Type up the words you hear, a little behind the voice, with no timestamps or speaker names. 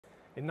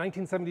In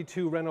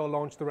 1972, Renault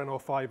launched the Renault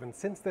 5, and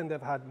since then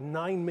they've had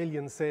 9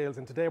 million sales,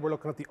 and today we're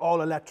looking at the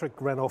all-electric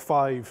Renault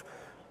 5.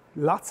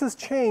 Lots has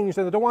changed,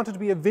 and they don't want it to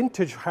be a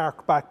vintage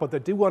hark back, but they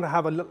do want to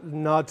have a little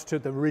nod to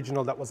the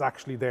original that was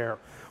actually there.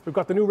 We've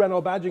got the new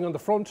Renault badging on the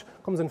front,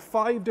 comes in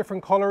 5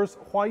 different colours: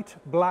 white,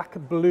 black,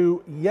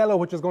 blue, yellow,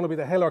 which is going to be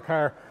the Hiller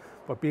car,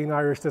 but being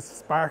Irish, this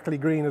sparkly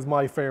green is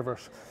my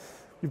favourite.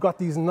 You've got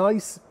these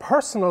nice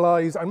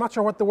personalised, I'm not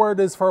sure what the word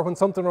is for when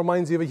something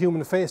reminds you of a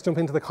human face, jump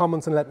into the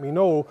comments and let me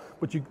know,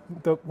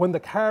 but when the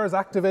car is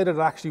activated,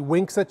 it actually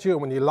winks at you,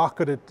 and when you lock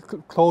it, it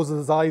closes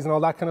its eyes and all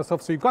that kind of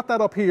stuff. So you've got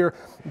that up here.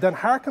 Then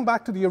harken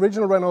back to the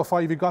original Renault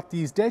 5, you've got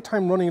these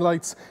daytime running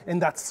lights in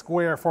that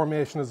square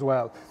formation as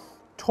well.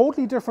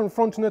 Totally different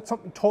front in it,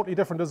 something totally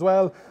different as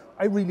well.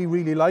 I really,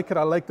 really like it.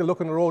 I like the look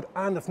on the road,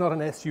 and it's not an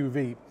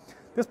SUV.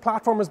 This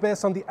platform is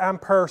based on the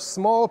Ampere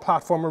small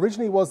platform.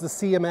 Originally it was the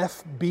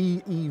CMF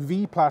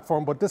BEV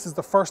platform, but this is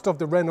the first of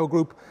the Renault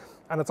group,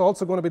 and it's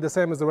also going to be the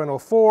same as the Renault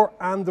 4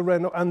 and the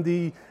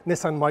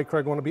Nissan Micra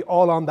are going to be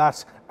all on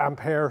that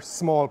Ampere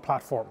small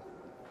platform.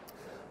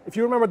 If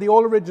you remember the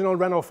old original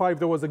Renault 5,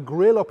 there was a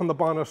grille up on the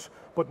bonnet,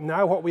 but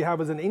now what we have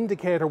is an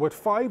indicator with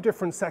 5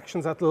 different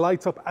sections that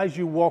lights up as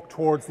you walk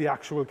towards the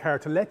actual car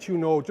to let you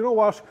know, do you know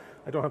what?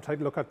 I don't have time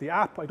to look at the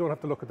app, I don't have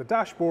to look at the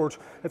dashboard,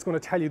 it's going to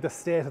tell you the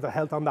state of the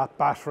health on that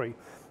battery.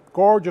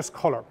 Gorgeous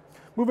colour.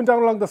 Moving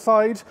down along the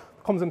side,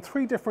 comes in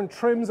 3 different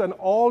trims, and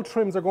all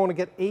trims are going to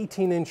get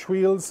 18-inch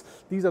wheels.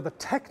 These are the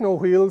Techno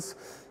wheels.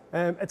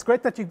 It's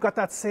great that you've got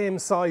that same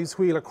size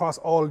wheel across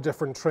all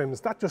different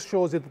trims. That just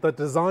shows you that the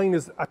design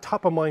is a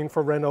top of mind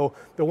for Renault.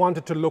 They want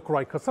it to look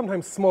right, because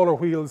sometimes smaller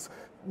wheels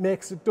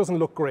doesn't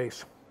look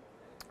great.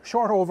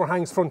 Short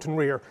overhangs front and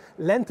rear.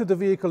 Length of the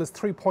vehicle is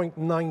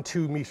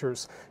 3.92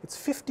 metres. It's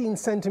 15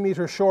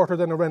 centimetres shorter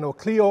than a Renault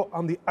Clio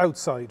on the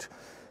outside.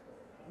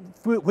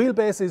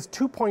 Wheelbase is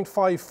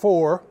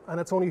 2.54, and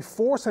it's only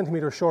 4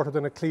 centimetres shorter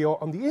than a Clio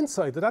on the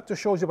inside. That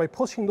just shows you by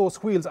pushing those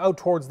wheels out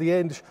towards the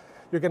end,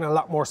 you're getting a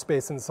lot more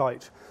space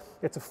inside.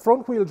 It's a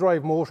front wheel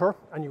drive motor,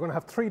 and you're going to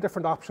have 3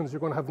 different options. You're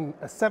going to have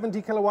a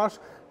 70 kilowatt,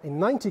 a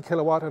 90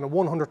 kilowatt, and a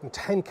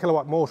 110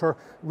 kilowatt motor.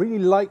 Really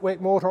lightweight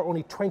motor,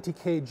 only 20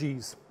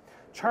 kgs.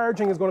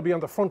 Charging is going to be on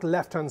the front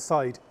left-hand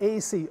side.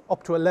 AC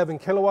up to 11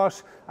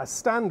 kilowatt as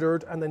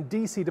standard, and then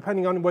DC,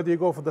 depending on whether you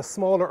go for the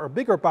smaller or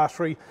bigger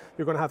battery,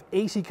 you're going to have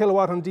 80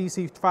 kilowatt on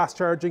DC fast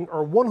charging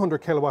or 100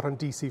 kilowatt on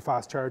DC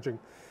fast charging.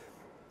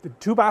 The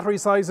 2 battery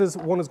sizes,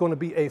 one is going to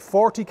be a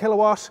 40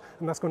 kilowatt,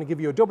 and that's going to give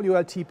you a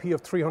WLTP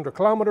of 300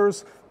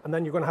 kilometers, and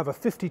then you're going to have a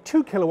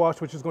 52 kilowatt,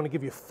 which is going to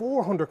give you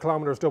 400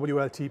 kilometers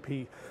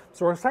WLTP.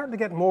 So we're starting to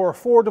get more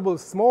affordable,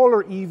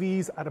 smaller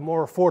EVs at a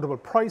more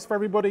affordable price for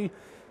everybody.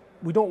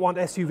 We don't want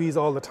SUVs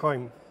all the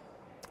time.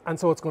 And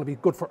so it's going to be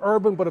good for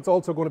urban, but it's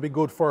also going to be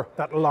good for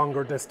that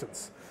longer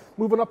distance.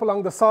 Moving up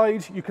along the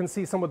side, you can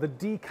see some of the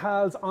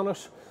decals on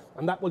it,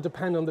 and that will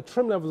depend on the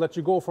trim level that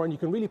you go for, and you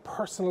can really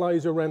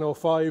personalize your Renault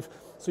 5.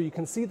 So you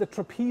can see the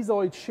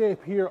trapezoid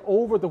shape here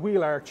over the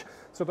wheel arch.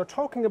 So they're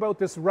talking about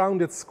this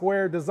rounded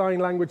square design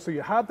language. So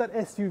you have that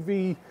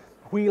SUV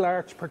wheel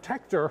arch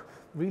protector.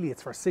 Really,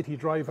 it's for city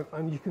driving,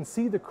 and you can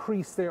see the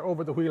crease there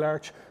over the wheel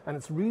arch, and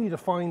it's really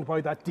defined by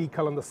that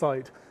decal on the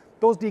side.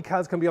 Those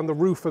decals can be on the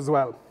roof as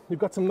well. You've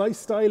got some nice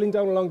styling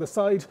down along the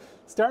side,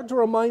 starting to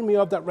remind me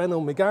of that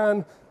Renault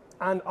Megane.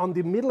 And on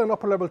the middle and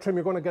upper level trim,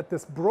 you're going to get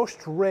this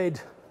brushed red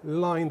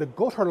line, the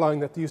gutter line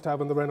that they used to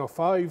have in the Renault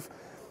 5.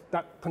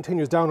 That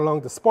continues down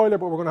along the spoiler,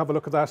 but we're going to have a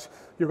look at that.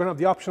 You're going to have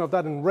the option of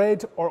that in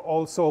red, or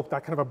also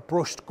that kind of a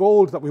brushed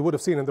gold that we would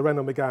have seen in the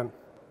Renault Megane.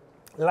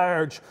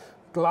 Large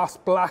gloss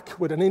black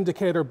with an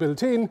indicator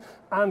built in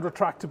and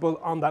retractable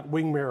on that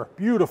wing mirror.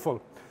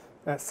 Beautiful.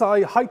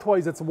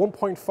 Height-wise, it's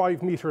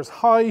 1.5 metres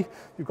high.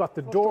 You've got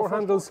the door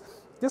handles.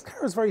 This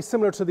car is very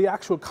similar to the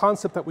actual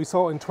concept that we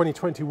saw in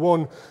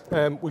 2021.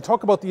 We'll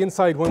talk about the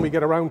inside when we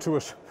get around to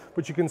it.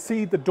 But you can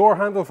see the door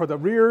handle for the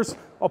rears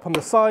up on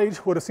the side.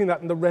 Would have seen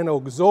that in the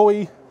Renault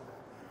Zoe.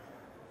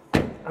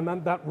 And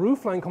then that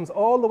roof line comes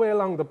all the way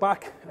along the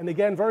back. And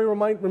again, very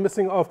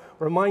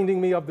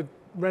reminding me of the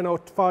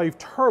Renault 5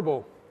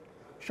 Turbo.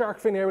 Shark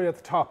fin area at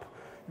the top.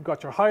 You've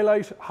got your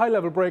highlight,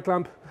 high-level brake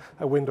lamp,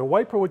 a window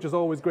wiper, which is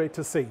always great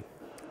to see.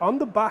 On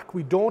the back,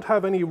 we don't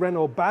have any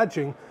Renault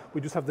badging.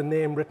 We just have the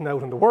name written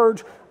out in the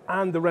word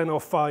and the Renault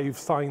 5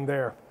 sign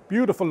there.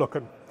 Beautiful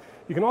looking.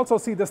 You can also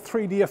see this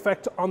 3D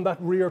effect on that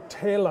rear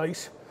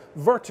taillight,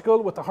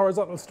 vertical with the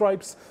horizontal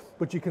stripes,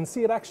 but you can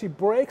see it actually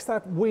breaks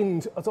that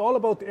wind. It's all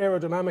about the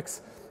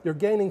aerodynamics. You're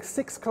gaining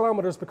 6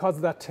 kilometers because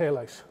of that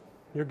taillight.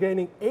 You're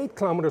gaining 8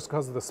 kilometers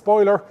because of the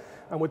spoiler,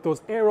 and with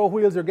those aero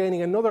wheels, you're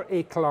gaining another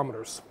 8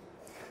 kilometers.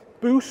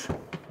 Boot,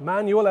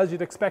 manual as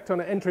you'd expect on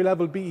an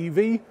entry-level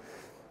BEV,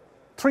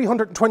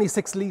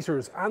 326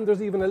 litres, and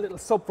there's even a little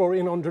subfloor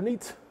in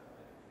underneath.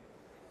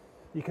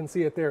 You can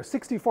see it there,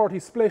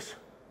 60-40 split.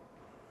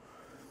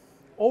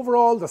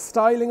 Overall, the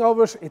styling of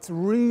it, it's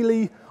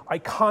really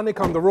iconic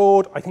on the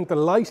road. I think the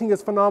lighting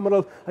is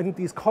phenomenal. I think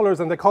these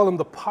colours, and they call them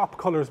the pop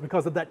colours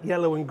because of that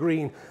yellow and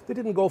green. They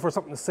didn't go for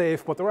something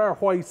safe, but there are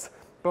whites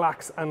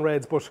blacks and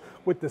reds, but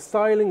with the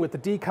styling, with the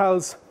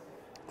decals,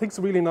 I think it's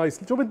really nice.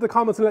 Jump into the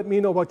comments and let me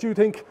know what you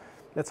think.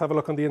 Let's have a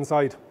look on the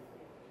inside.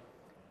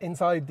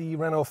 Inside the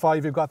Renault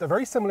 5, you've got the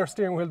very similar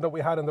steering wheel that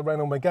we had in the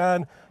Renault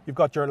Megane. You've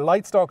got your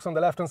light stalks on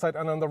the left-hand side,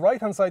 and on the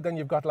right-hand side then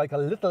you've got like a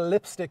little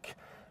lipstick.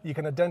 You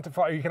can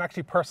identify, you can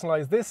actually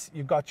personalize this.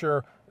 You've got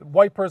your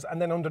wipers, and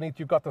then underneath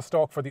you've got the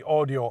stalk for the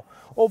audio.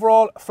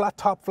 Overall, flat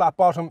top, flat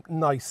bottom,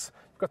 nice.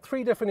 You've got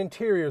 3 different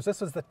interiors.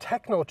 This is the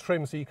Techno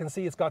trim, so you can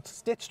see it's got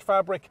stitched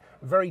fabric,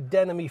 very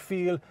denim-y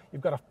feel.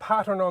 You've got a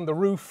pattern on the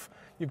roof.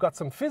 You've got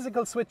some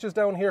physical switches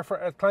down here for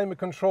climate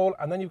control,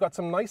 and then you've got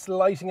some nice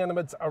lighting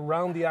elements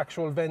around the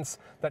actual vents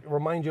that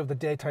remind you of the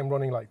daytime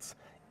running lights.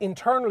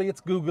 Internally,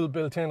 it's Google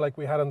built in like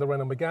we had on the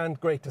Renault Megane.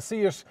 Great to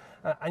see it.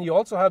 And you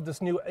also have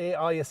this new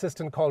AI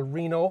assistant called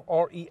Renault,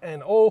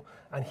 R-E-N-O,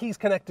 and he's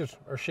connected,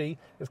 or she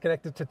is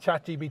connected to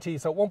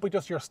ChatGPT. So it won't be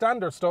just your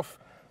standard stuff,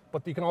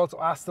 but you can also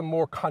ask them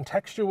more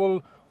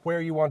contextual,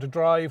 where you want to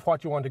drive,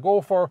 what you want to go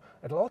for.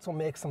 It'll also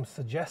make some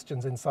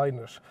suggestions inside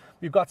it.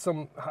 You've got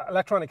some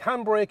electronic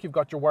handbrake, you've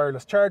got your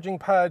wireless charging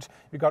pad,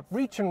 you've got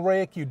reach and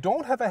rake. You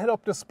don't have a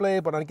head-up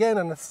display, but again,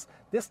 in this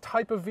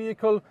type of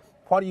vehicle,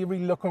 what are you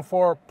really looking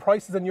for?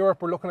 Prices in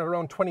Europe, we're looking at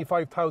around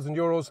 25,000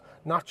 euros.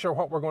 Not sure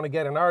what we're going to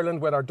get in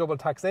Ireland with our double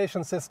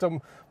taxation system,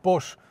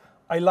 but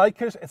I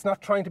like it. It's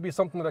not trying to be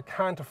something that I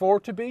can't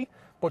afford to be,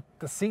 but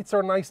the seats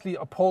are nicely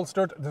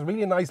upholstered. There's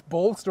really a nice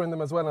bolster in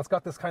them as well, and it's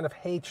got this kind of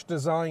H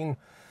design.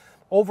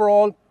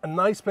 Overall, a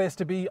nice place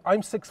to be.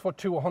 I'm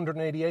 6'2",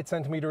 188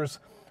 centimeters.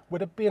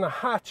 With it being a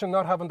hatch and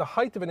not having the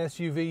height of an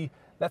SUV,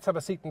 let's have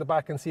a seat in the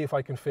back and see if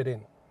I can fit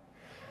in.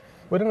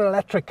 With an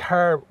electric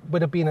car,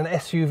 with it being an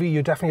SUV,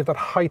 you definitely have that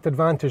height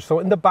advantage. So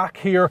in the back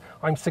here,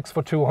 I'm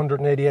 6'2",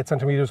 188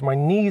 centimeters. My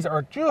knees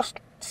are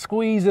just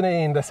squeezing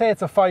in. They say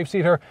it's a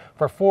 5-seater.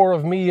 For 4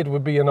 of me, it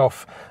would be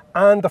enough.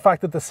 And the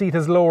fact that the seat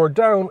is lowered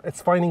down,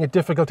 it's finding it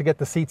difficult to get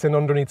the seats in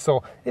underneath.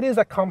 So it is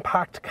a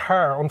compact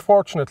car,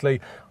 unfortunately.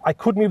 I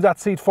could move that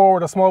seat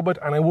forward a small bit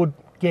and I would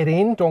get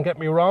in, don't get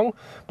me wrong.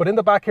 But in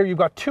the back here, you've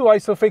got 2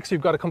 ISOFIX,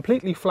 you've got a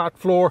completely flat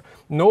floor,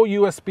 no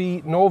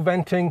USB, no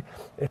venting.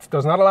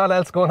 There's not a lot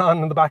else going on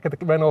in the back of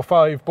the Renault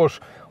 5. But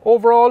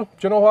overall, do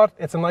you know what?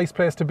 It's a nice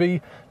place to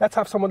be. Let's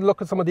have someone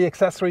look at some of the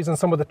accessories and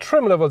some of the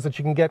trim levels that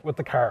you can get with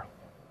the car.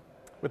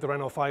 With the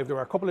Renault 5, there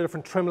are a couple of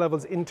different trim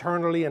levels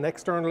internally and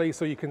externally,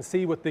 so you can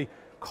see with the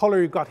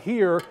colour you've got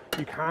here,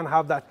 you can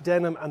have that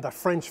denim and the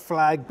French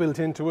flag built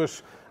into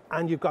it,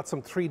 and you've got some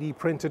 3D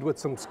printed with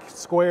some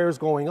squares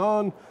going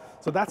on.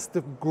 So that's the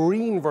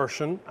green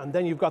version, and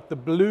then you've got the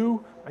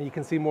blue, and you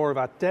can see more of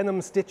that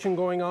denim stitching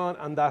going on,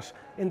 and that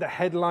in the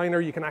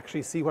headliner you can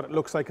actually see what it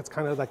looks like. It's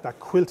kind of like that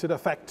quilted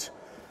effect.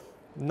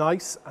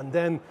 Nice. And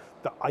then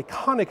the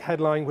iconic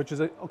headline, which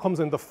comes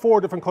in the 4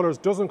 different colors,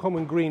 doesn't come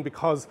in green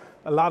because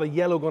a lot of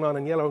yellow going on,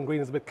 and yellow and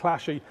green is a bit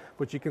clashy,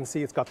 but you can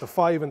see it's got the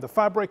 5 in the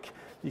fabric.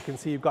 You can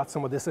see you've got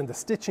some of this in the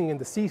stitching in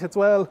the seat as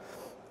well,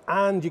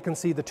 and you can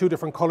see the 2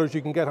 different colors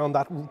you can get on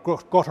that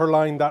gutter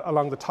line that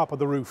along the top of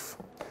the roof.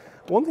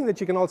 One thing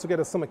that you can also get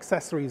is some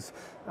accessories,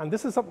 and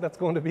this is something that's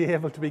going to be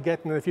able to be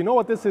getting, and if you know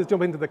what this is,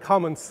 jump into the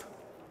comments.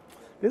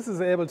 This is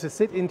able to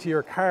sit into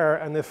your car,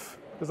 and if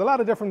there's a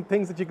lot of different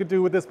things that you could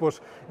do with this, but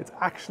it's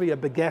actually a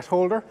baguette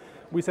holder.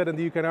 We said in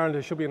the UK and Ireland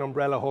it should be an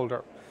umbrella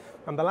holder.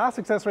 And the last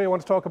accessory I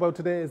want to talk about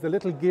today is the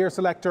little gear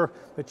selector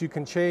that you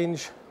can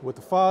change with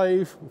the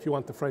 5 if you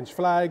want the French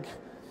flag,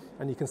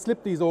 and you can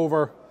slip these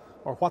over,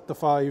 or what the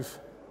 5,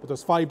 but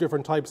there's 5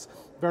 different types,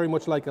 very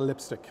much like a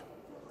lipstick.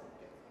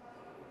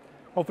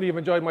 Hopefully you've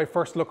enjoyed my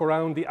first look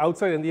around the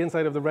outside and the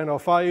inside of the Renault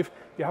 5.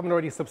 If you haven't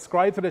already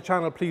subscribed to the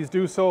channel, please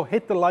do so.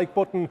 Hit the like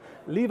button,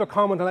 leave a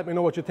comment and let me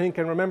know what you think.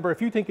 And remember,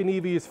 if you think an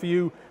EV is for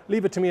you,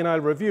 leave it to me and I'll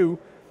review.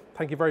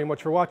 Thank you very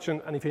much for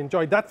watching. And if you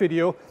enjoyed that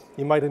video,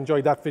 you might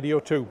enjoy that video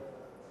too.